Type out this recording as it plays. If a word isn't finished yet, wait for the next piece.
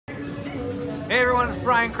Hey everyone, it's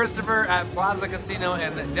Brian Christopher at Plaza Casino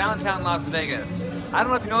in downtown Las Vegas. I don't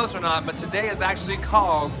know if you know this or not, but today is actually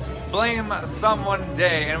called Blame Someone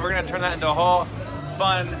Day, and we're gonna turn that into a whole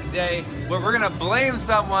fun day where we're gonna blame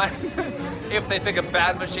someone if they pick a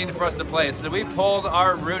bad machine for us to play. So we pulled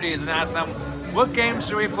our Rudies and asked them, what game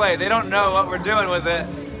should we play? They don't know what we're doing with it,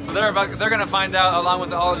 so they're gonna find out along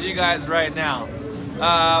with all of you guys right now.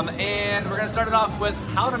 And we're gonna start it off with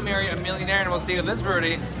how to marry a millionaire, and we'll see if this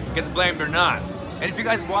Rudy gets blamed or not. And if you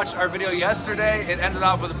guys watched our video yesterday, it ended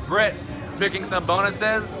off with Britt picking some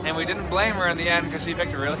bonuses, and we didn't blame her in the end because she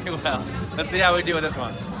picked really well. Let's see how we do with this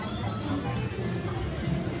one.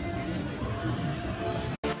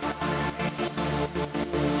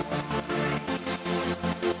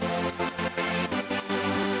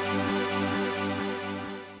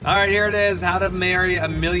 All right, here it is, how to marry a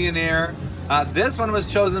millionaire. This one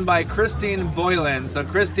was chosen by Christine Boylan. So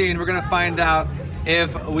Christine, we're gonna find out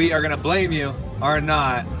if we are gonna blame you or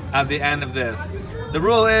not at the end of this. The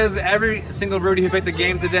rule is every single Rudy who picked the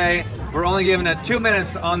game today, we're only giving it 2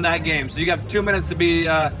 minutes on that game. So you have 2 minutes to be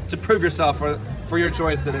to prove yourself for your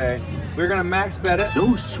choice today. We're gonna max bet it.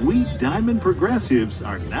 Those sweet diamond progressives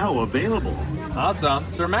are now available. Awesome.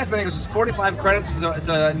 So our max betting is just 45 credits. So it's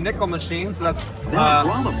a nickel machine. So that's now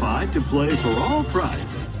qualified to play for all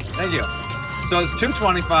prizes. Thank you. So it's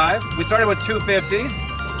 $225. We started with $250.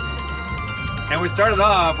 And we started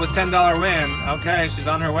off with $10 win. Okay, she's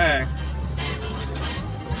on her way.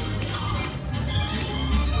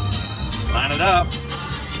 Line it up.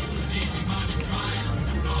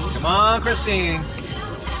 Come on, Christine.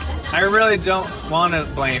 I really don't want to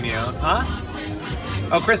blame you. Huh?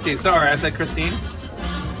 Oh, Christy. Sorry, I said Christine.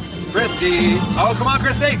 Christy. Oh, come on,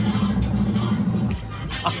 Christy.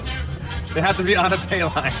 Oh, they have to be on a pay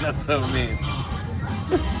line. That's so mean.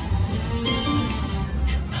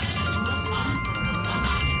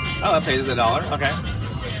 Oh, that pays $1. Okay.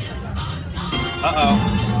 Uh-oh.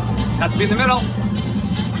 Has to be in the middle.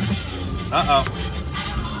 Uh-oh.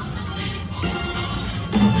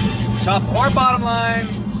 Top or bottom line.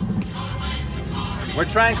 We're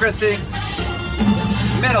trying, Christy.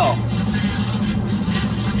 Middle.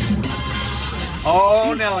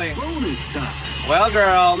 Oh, Nelly. Bonus time. Well,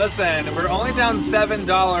 girl, listen. We're only down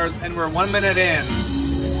 $7 and we're 1 minute in.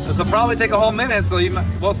 This will probably take a whole minute, so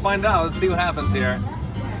we'll find out. Let's see what happens here.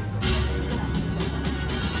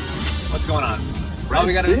 What's going on? Oh,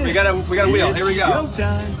 we got a wheel. Here we go.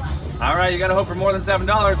 Showtime. All right, you got to hope for more than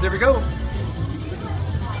 $7. Here we go.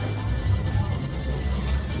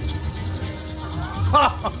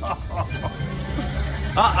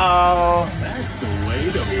 Uh-oh. That's the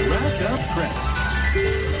way to rack up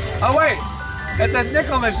credits. Oh wait, it's a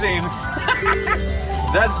nickel machine.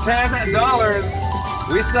 That's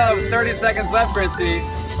 $10. We still have 30 seconds left, Christy.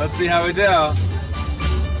 Let's see how we do.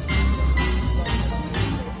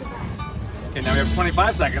 Okay, now we have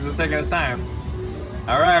 25 seconds. It's taking us time.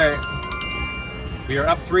 All right. We are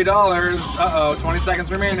up $3. Uh-oh, 20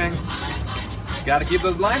 seconds remaining. Got to keep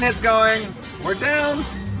those line hits going. We're down.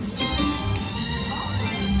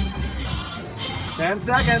 10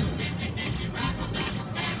 seconds.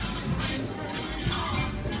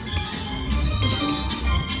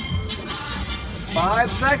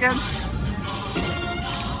 5 seconds.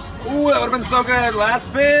 Ooh, that would have been so good. Last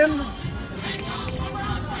spin.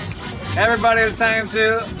 Everybody, it's time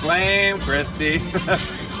to blame Christy.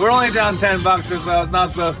 We're only down $10 or so. It's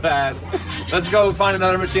not so bad. Let's go find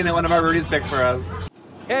another machine that one of our Rudies picked for us.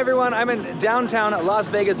 Hey everyone, I'm in downtown Las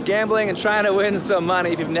Vegas gambling and trying to win some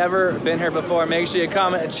money. If you've never been here before, make sure you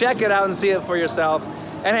come and check it out and see it for yourself.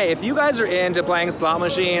 And hey, if you guys are into playing slot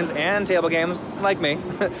machines and table games, like me,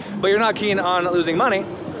 but you're not keen on losing money,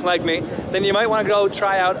 like me, then you might want to go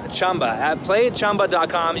try out Chumba. At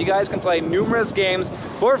playchumba.com, you guys can play numerous games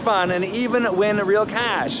for fun and even win real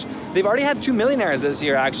cash. They've already had 2 millionaires this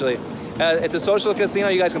year, actually. It's a social casino.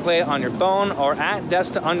 You guys can play it on your phone or on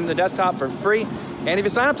the desktop for free. And if you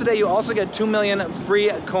sign up today, you also get 2 million free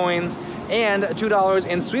coins and $2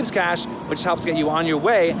 in sweeps cash, which helps get you on your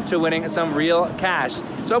way to winning some real cash.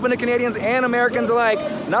 It's open to Canadians and Americans alike.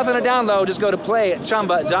 Nothing to download. Just go to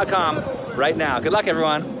playchumba.com right now. Good luck,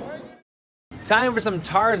 everyone. Time for some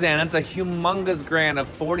Tarzan. That's a humongous grand of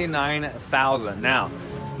 $49,000. Now,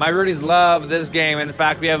 my Rudies love this game. In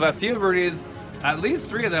fact, we have a few Rudies, at least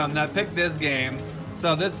 3 of them, that picked this game.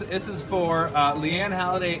 So this is for Leanne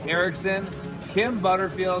Halliday Erickson, Kim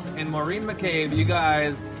Butterfield, and Maureen McCabe. You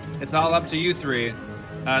guys, it's all up to you 3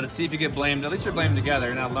 to see if you get blamed. At least you're blamed together,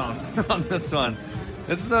 you're not alone on this one.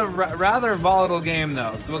 This is a rather volatile game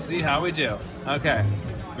though, so we'll see how we do. Okay,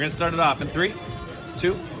 we're gonna start it off in 3,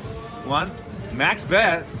 2, 1. Max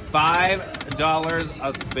bet, $5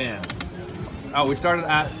 a spin. Oh, we started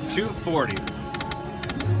at 240.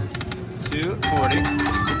 240.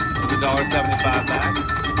 It's $1.75 back.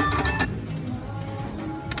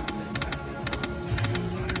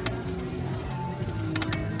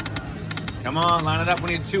 Come on, line it up.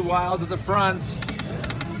 We need 2 wilds at the front,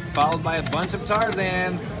 followed by a bunch of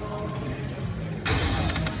Tarzans.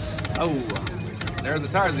 Oh, there's the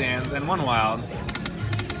Tarzans and 1 wild.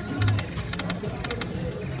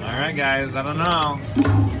 All right, guys, I don't know.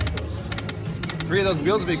 3 of those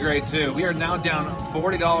wheels would be great, too. We are now down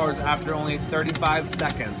 $40 after only 35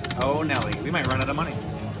 seconds. Oh, Nelly, we might run out of money.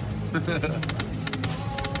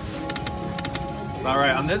 All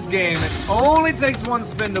right, on this game, it only takes 1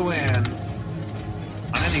 spin to win.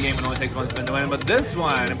 On any game, it only takes 1 spin to win, but this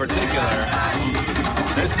one in particular,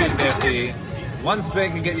 there's 250. 1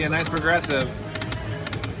 spin can get you a nice progressive.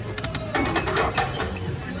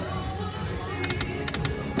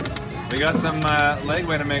 We got some leg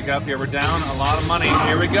weight to make up here. We're down a lot of money.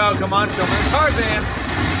 Here we go. Come on, show me the Tarzan.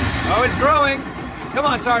 Oh, it's growing. Come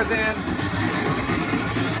on, Tarzan.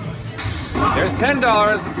 There's $10.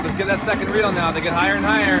 Let's get that second reel now. They get higher and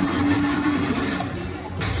higher.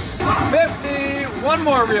 50. 1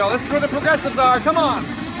 more reel. This is where the progressives are. Come on.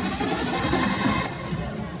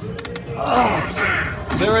 Oh,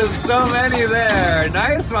 there was so many there.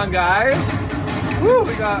 Nice one, guys. Woo,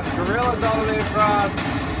 we got gorillas all the way across.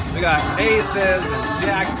 We got aces and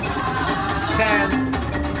jacks, 10s.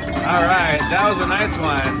 All right, that was a nice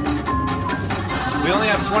one. We only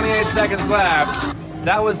have 28 seconds left.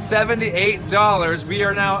 That was $78. We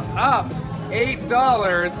are now up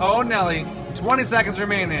 $8. Oh, Nelly, 20 seconds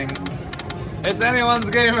remaining. It's anyone's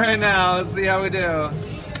game right now. Let's see how we do.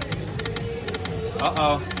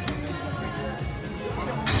 Uh-oh.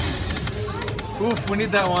 Oof, we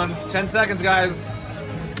need that one. 10 seconds, guys.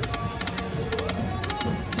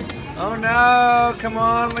 Oh no, come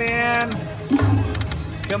on, Leanne.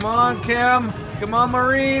 Come on, Kim. Come on,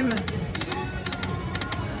 Maureen.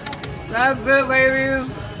 That's it, ladies.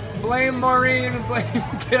 Blame Maureen, blame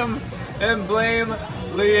Kim, and blame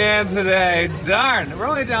Leanne today. Darn, we're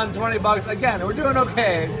only down 20 bucks. Again, we're doing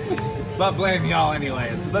okay, but blame y'all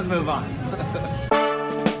anyways. Let's move on.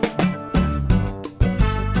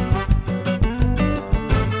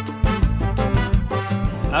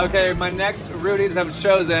 Okay, my next Rudies have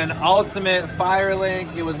chosen Ultimate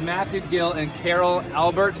Firelink. It was Matthew Gill and Carol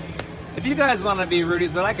Albert. If you guys want to be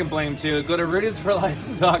Rudies that I can blame too, go to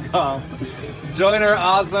rudiesforlife.com. Join our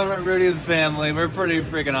awesome Rudies family. We're pretty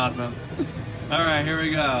freaking awesome. All right, here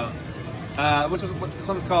we go. This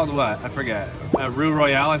one's called what? I forget. Rue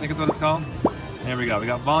Royale, I think is what it's called. There we go. We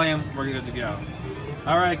got volume. We're good to go.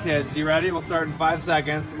 All right, kids, you ready? We'll start in 5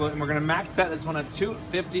 seconds. We're gonna max bet this one at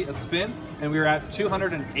 $250 a spin, and we're at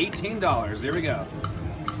 $218. Here we go.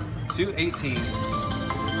 218.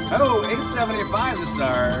 Oh, 875 to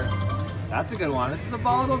start. That's a good one. This is a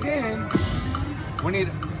volatile game. We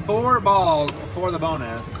need 4 balls for the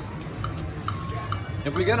bonus.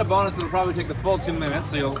 If we get a bonus, it'll probably take the full 2 minutes,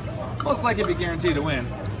 so you'll most likely be guaranteed to win.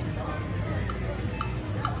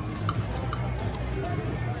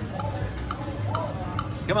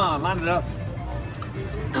 Come on, line it up.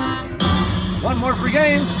 1 more free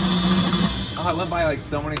game. Oh, I went by like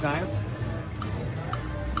so many times.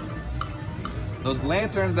 Those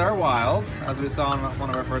lanterns are wild, as we saw on one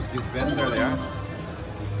of our first few spins. There they are.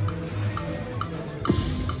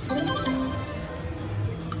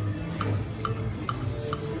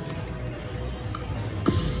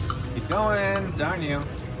 Keep going, darn you.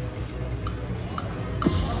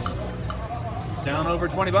 Down over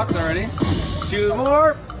 20 bucks already. 2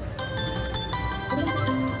 more.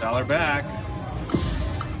 $1 back.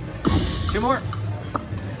 2 more.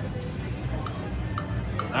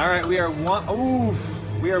 All right, we are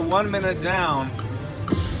 1 minute down.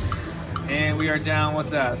 And we are down, what's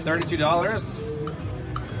that, $32?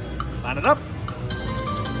 Line it up.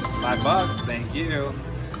 $5, thank you.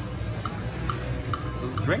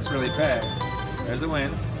 Those drinks really pay. There's a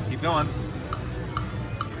win. Keep going.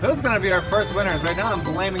 Who's gonna be our first winners? Right now I'm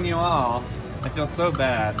blaming you all. I feel so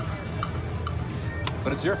bad.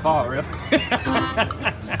 But it's your fault, really.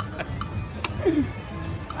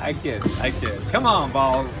 I kid. Come on,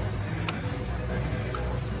 balls.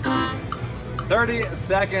 30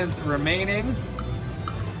 seconds remaining.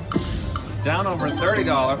 Down over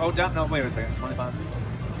 $30. Oh, down, no, wait a second, 25.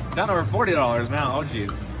 Down over $40 now, oh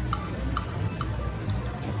geez.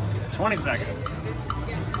 20 seconds.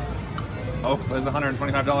 Oh, there's a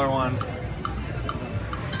 $125 one.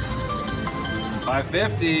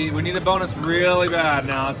 550. We need a bonus really bad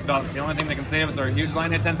now. It's about the only thing that can save us. Our huge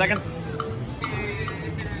line hit. 10 seconds.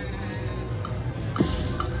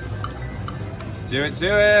 Do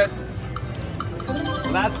it.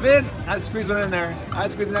 Last spin. I'd squeeze one in there.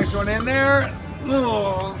 I'd squeeze the next one in there.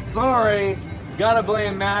 Oh, sorry. Gotta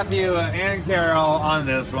blame Matthew and Carol on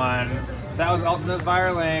this one. That was Ultimate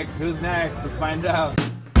Fire Lake. Who's next? Let's find out.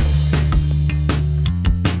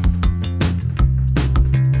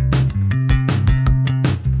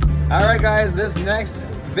 Alright guys, this next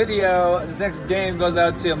game goes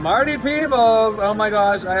out to Marty Peebles. Oh my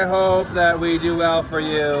gosh, I hope that we do well for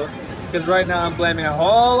you. Because right now I'm blaming a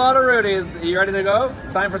whole lot of Rudies. Are you ready to go?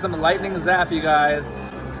 It's time for some lightning zap, you guys.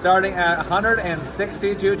 Starting at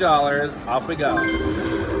 $162. Off we go.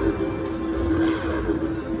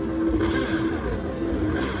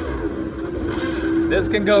 This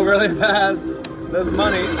can go really fast. This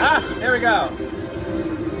money. Ah, here we go.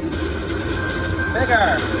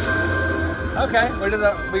 Bigger. Okay, we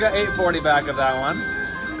got 840 back of that one.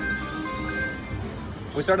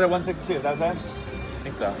 We started at 162, is that what I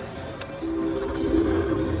think so.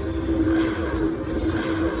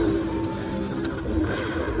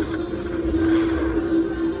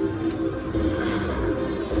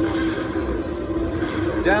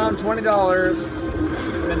 Down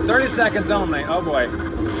 $20. It's been 30 seconds only. Oh boy.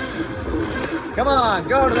 Come on,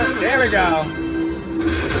 go to the, there we go.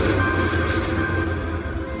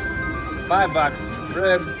 $5.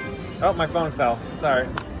 Rude. Oh, my phone fell. Sorry.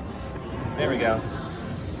 There we go.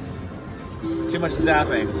 Too much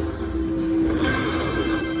zapping.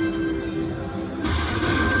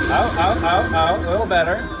 Oh, a little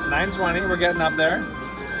better. 920, we're getting up there.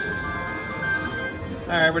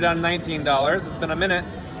 All right, we're down $19. It's been a minute.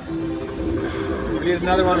 We need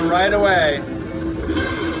another one right away.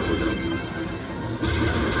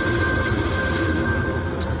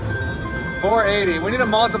 $4.80. We need a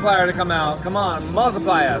multiplier to come out. Come on,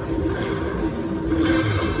 multiply us.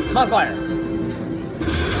 Multiplier.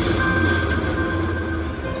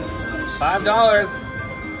 $5.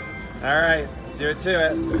 All right, do it to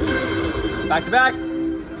it. Back to back.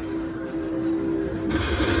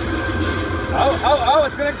 Oh,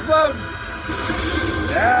 it's gonna explode.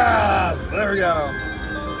 Yes, there we go.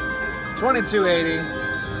 $22.80.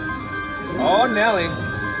 Oh, Nelly.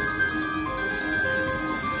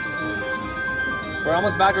 We're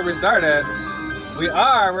almost back where we started.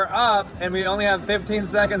 We're up, and we only have 15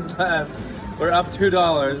 seconds left. We're up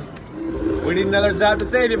 $2. We need another zap to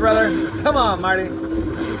save you, brother. Come on, Marty.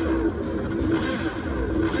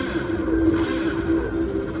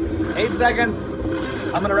 Eight seconds.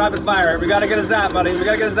 I'm gonna rapid fire. We gotta get a zap, buddy. We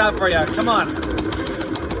gotta get a zap for you. Come on.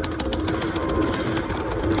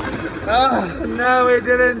 Oh, no, we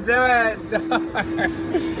didn't do it. Darn.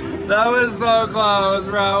 That was so close.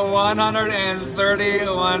 We're at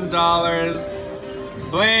 $131.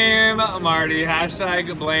 Blame Marty.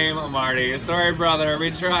 Hashtag blame Marty. Sorry, brother.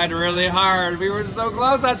 We tried really hard. We were so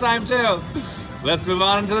close that time, too. Let's move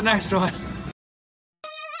on to the next one.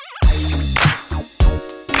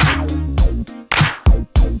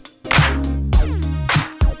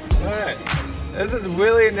 This is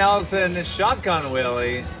Willie Nelson, Shotgun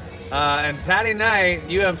Willie. And Patty Knight,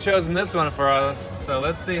 you have chosen this one for us. So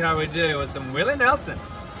let's see how we do with some Willie Nelson.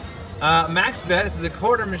 Max bet, this is a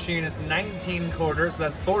quarter machine. It's 19 quarters, so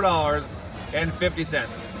that's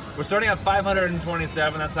 $4.50. We're starting at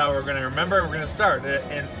 527. That's how we're gonna remember. We're gonna start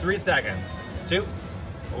in 3 seconds. 2,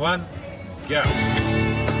 1, go.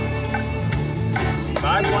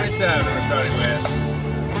 527 we're starting with.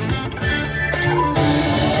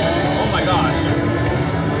 Oh my gosh.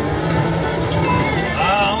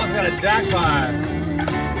 Oh, almost got a jackpot.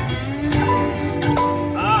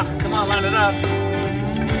 Ah, come on, line it up.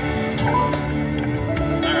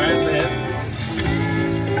 All right, that's a hit.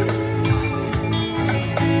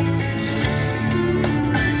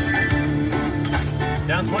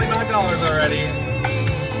 Down $25 already.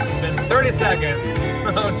 It's been 30 seconds.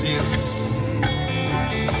 Oh, jeez.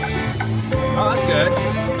 Oh, that's good.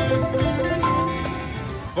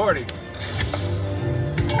 40.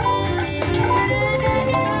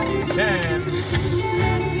 10.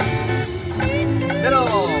 Middle.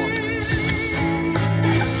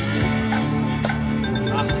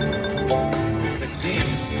 16.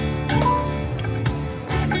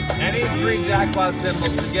 Any 3 jackpot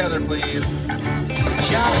symbols together, please.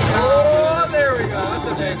 Oh, there we go.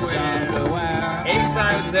 That's a big win. 8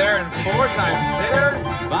 times there and 4 times there.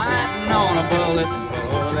 Biting on a bullet,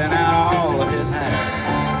 pulling out all of his hair.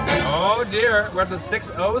 Oh dear, we're up to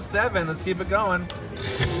 607. Let's keep it going.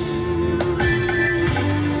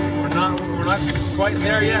 We're not quite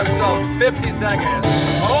there yet. We still have 50 seconds.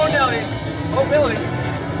 Oh Nelly. Oh Billy.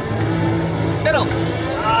 Middle.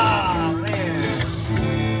 Ah, man.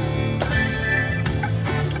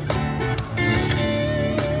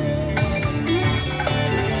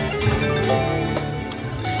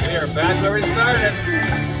 We're back where we started.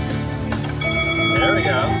 There we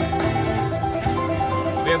go.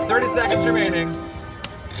 We have 30 seconds remaining.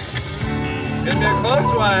 Gonna be a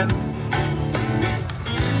close one.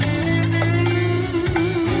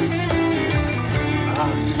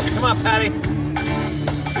 Come on, Patty.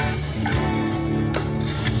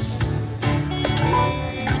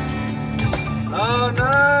 Oh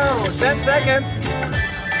no! 10 seconds.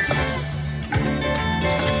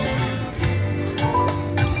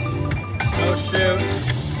 Oh shoot.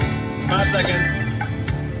 5 seconds.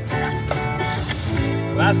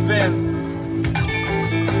 Last spin.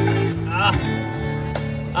 Ah.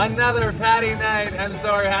 Another Patty night. I'm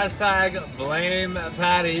sorry. Hashtag blame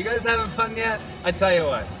Patty. You guys having fun yet? I tell you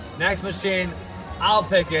what. Next machine, I'll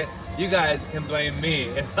pick it. You guys can blame me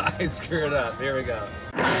if I screw it up. Here we go.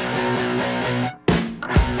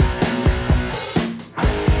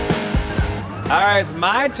 Alright, it's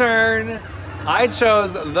my turn. I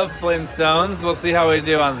chose the Flintstones. We'll see how we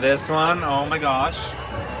do on this one. Oh my gosh.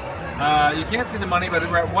 You can't see the money, but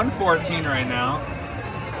we're at 114 right now.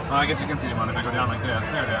 Well, I guess you can see the money if I go down like this.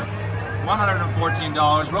 There it is.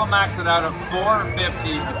 $114. We'll max it out at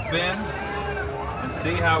 $4.50 a spin and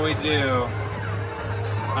see how we do.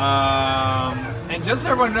 And just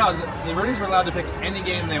so everyone knows, the Rudies were allowed to pick any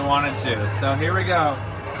game they wanted to. So here we go.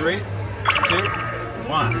 3, 2,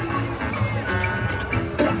 1.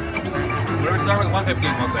 What do we start with?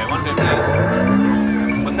 115, we'll say.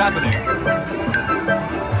 115. What's happening?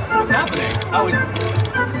 What's happening? Oh,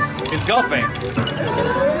 he's golfing.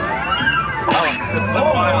 Oh, this is a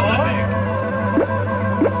wild, I think.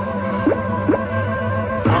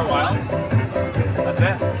 More wild? That's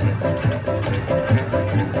it.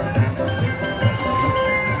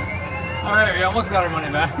 Alright, we almost got our money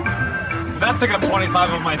back. That took up 25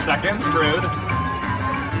 of my seconds. Rude.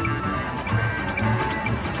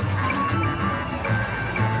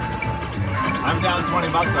 I'm down 20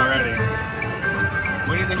 bucks already.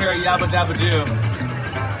 We need to hear a yabba dabba doo.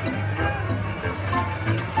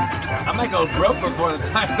 I might go broke before the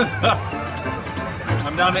time is up.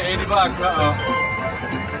 I'm down to 80 bucks. Uh-oh.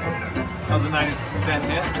 That was a 90-cent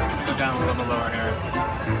hit. Go down a little bit lower here.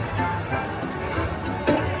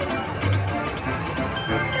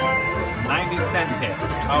 $0.90 hit.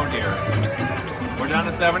 Oh dear. We're down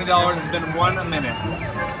to $70. It's been 1 minute.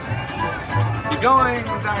 Keep going,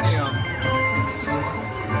 darn you.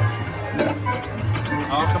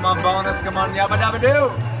 Oh, come on, bonus. Come on, yabba dabba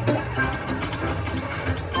doo.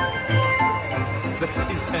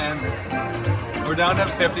 60 cents. We're down to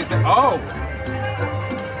 50 cents. Oh!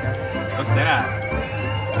 What's that?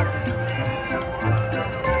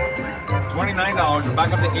 $29. We're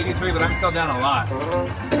back up to 83, but I'm still down a lot.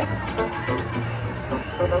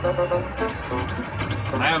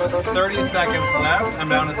 I have 30 seconds left. I'm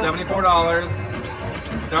down to $74.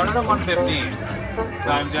 Started at 115. So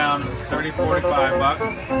I'm down 30, 45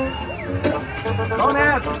 bucks.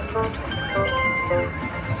 Bonus!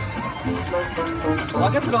 Well, I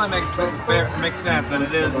guess it only makes sense that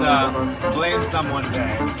it is blame someone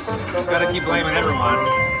day. Gotta keep blaming everyone.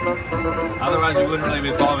 Otherwise we wouldn't really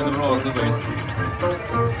be following the rules, would we?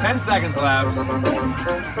 10 seconds left.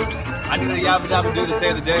 I need a yabba dabba doo to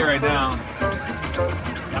save the day right now.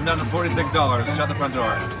 I'm down to $46. Shut the front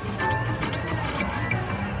door.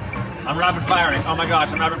 I'm rapid firing. Oh my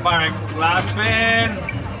gosh, I'm rapid firing. Last spin.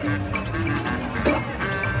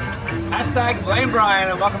 Hashtag blame Brian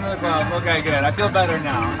and welcome to the club. Okay, good. I feel better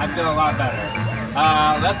now. I feel a lot better.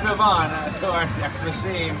 Let's move on to our next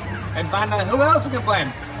machine and find out who else we can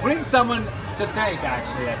blame. We need someone to thank,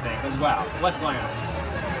 actually, I think, as well. What's going on?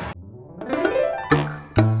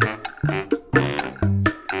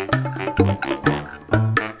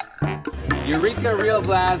 Eureka Real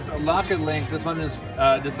Blast Locket Link. This one is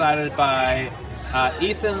decided by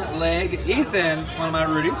Ethan Legg. Ethan, one of my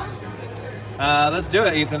Rudies. Let's do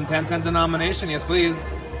it, Ethan. 10 cents a nomination, yes please.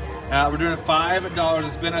 We're doing $5 a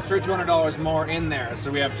spin. I threw $200 more in there,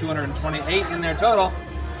 so we have $228 in there total.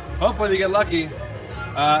 Hopefully we get lucky.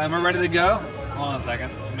 And we're ready to go. Hold on a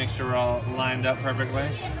second. Make sure we're all lined up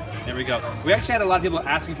perfectly. There we go. We actually had a lot of people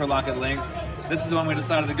asking for Locket Links. This is the one we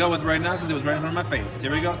decided to go with right now because it was right in front of my face.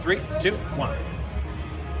 Here we go. 3, 2, 1.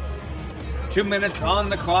 2 minutes on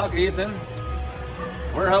the clock, Ethan.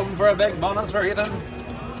 We're hoping for a big bonus for Ethan.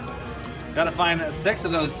 Gotta find 6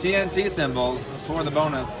 of those TNT symbols for the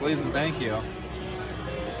bonus, please and thank you.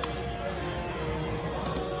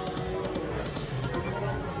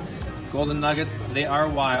 Golden Nuggets, they are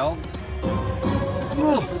wild.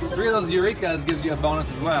 Ooh, 3 of those Eurekas gives you a bonus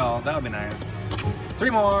as well. That would be nice. 3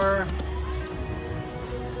 more.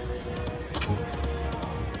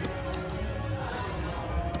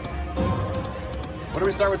 What do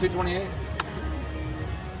we start with, 228?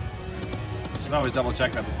 Should always double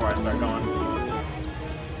check that before I start going.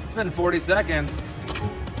 It's been 40 seconds.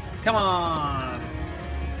 Come on.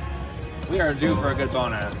 We are due for a good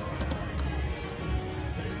bonus.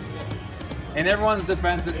 In everyone's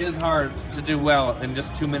defense, it is hard to do well in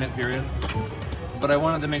just 2-minute period. But I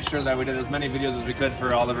wanted to make sure that we did as many videos as we could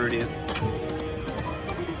for all the Rudies.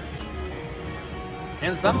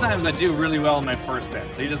 And sometimes I do really well in my first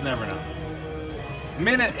bit, so you just never know.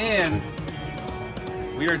 Minute in,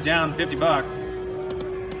 we are down 50 bucks.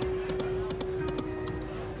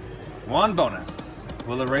 One bonus.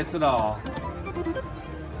 We'll erase it all.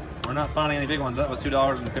 We're not finding any big ones. That was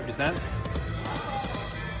 $2.50.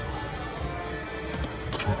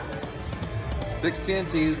 6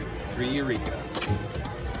 TNTs, 3 Eurekas.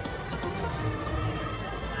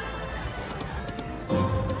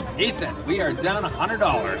 Ethan, we are down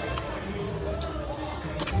 $100.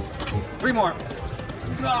 3 more.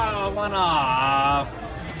 Oh, one off.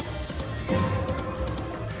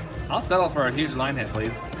 I'll settle for a huge line hit,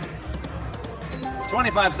 please.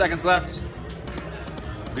 25 seconds left.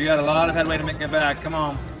 We got a lot of headway to make it back. Come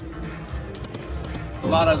on. A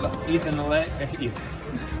lot of Ethan the leg. Ethan.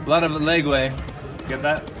 A lot of legway. Get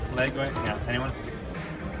that? Legway? Yeah. Anyone?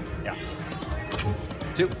 Yeah.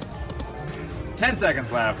 2. 10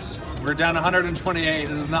 seconds left. We're down 128.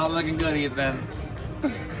 This is not looking good, Ethan.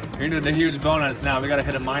 You're into a huge bonus now. We gotta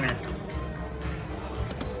hit a minor.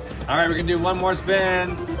 All right, we can do one more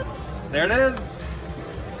spin. There it is.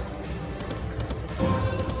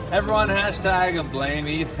 Everyone hashtag blame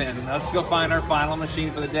Ethan. Let's go find our final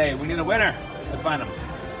machine for the day. We need a winner. Let's find him.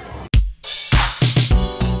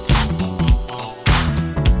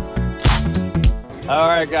 All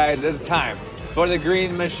right, guys, it's time for the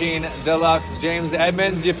Green Machine Deluxe. James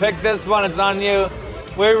Edmonds, you picked this one. It's on you.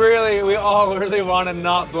 We all really want to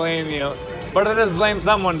not blame you, but it is blame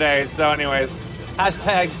someone day. So, anyways,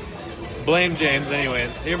 hashtag blame James.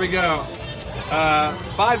 Anyways, here we go.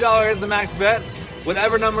 $5 is the max bet.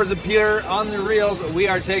 Whatever numbers appear on the reels, we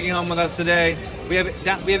are taking home with us today. We have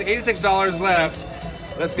 $86 left.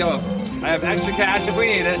 Let's go. I have extra cash if we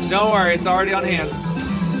need it. Don't worry, it's already on hand.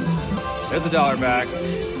 There's $1 back.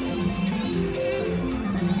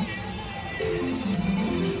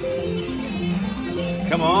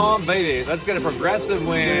 Come on, baby. Let's get a progressive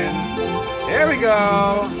win. There we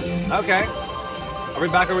go. Okay. Are we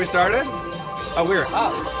back where we started? Oh, we're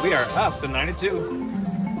up. We are up to 92.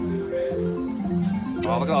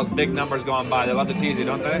 Oh, look at all those big numbers going by. They love to tease you,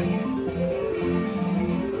 don't they?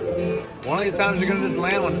 One of these times you're gonna just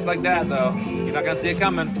land one just like that, though. You're not gonna see it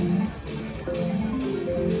coming.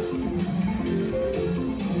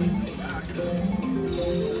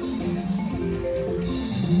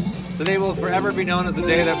 Today will forever be known as the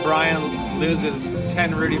day that Brian loses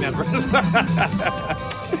 10 Rudy members.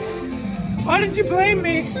 Why did you blame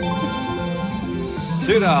me?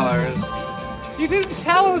 $2. You didn't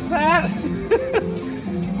tell us that.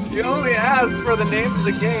 You only asked for the names of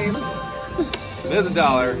the games. There's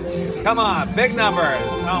 $1. Come on, big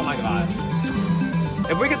numbers. Oh my God.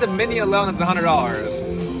 If we get the mini alone, that's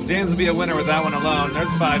 $100. James will be a winner with that one alone.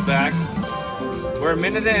 There's 5 back. We're a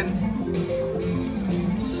minute in.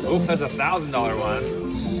 Oof, that's a $1,000 one.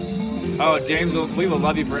 Oh, James, we will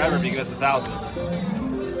love you forever if you give us 1,000.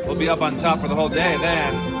 We'll be up on top for the whole day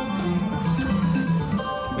then.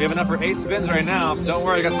 We have enough for 8 spins right now. Don't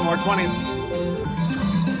worry, I got some more 20s.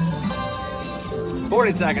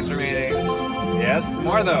 40 seconds remaining. Yes,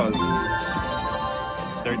 more of those.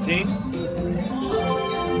 13.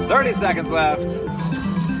 30 seconds left.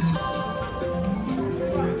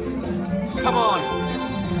 Come on.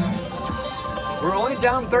 We're only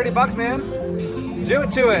down 30 bucks, man. Do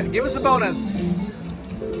it to it. Give us a bonus.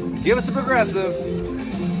 Give us a progressive.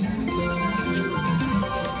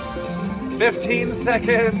 15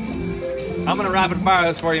 seconds. I'm gonna rapid fire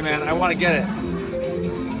this for you, man. I wanna get it.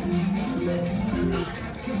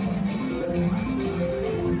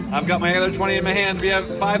 I've got my other 20 in my hand. We have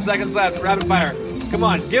 5 seconds left. Rapid fire. Come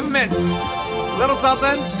on, give him it. Little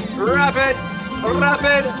something. Rapid.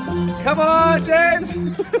 Rapid. Come on, James.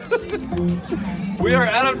 We are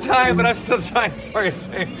out of time, but I'm still trying for you,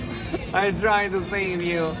 James. I'm trying to save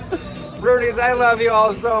you. Rudies, I love you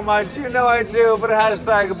all so much. You know I do, but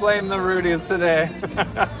hashtag blame the Rudies today.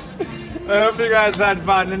 I hope you guys had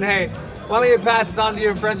fun. And hey, why don't you pass this on to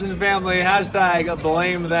your friends and family? Hashtag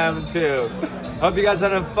blame them too. Hope you guys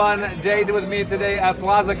had a fun day with me today at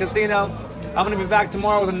Plaza Casino. I'm gonna be back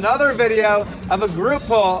tomorrow with another video of a group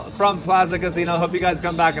pull from Plaza Casino. Hope you guys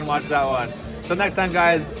come back and watch that one. So next time,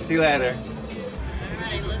 guys, see you later.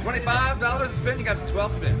 $25 a spin, you got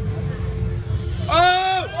 12 spins.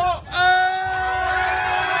 Oh! Oh! Oh!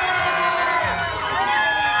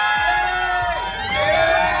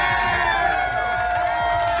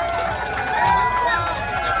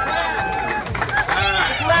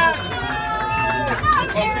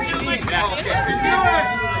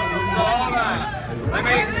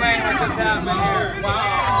 explain what just happened here.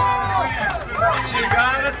 Wow. She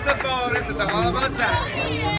got us the bonus. It's all about timing.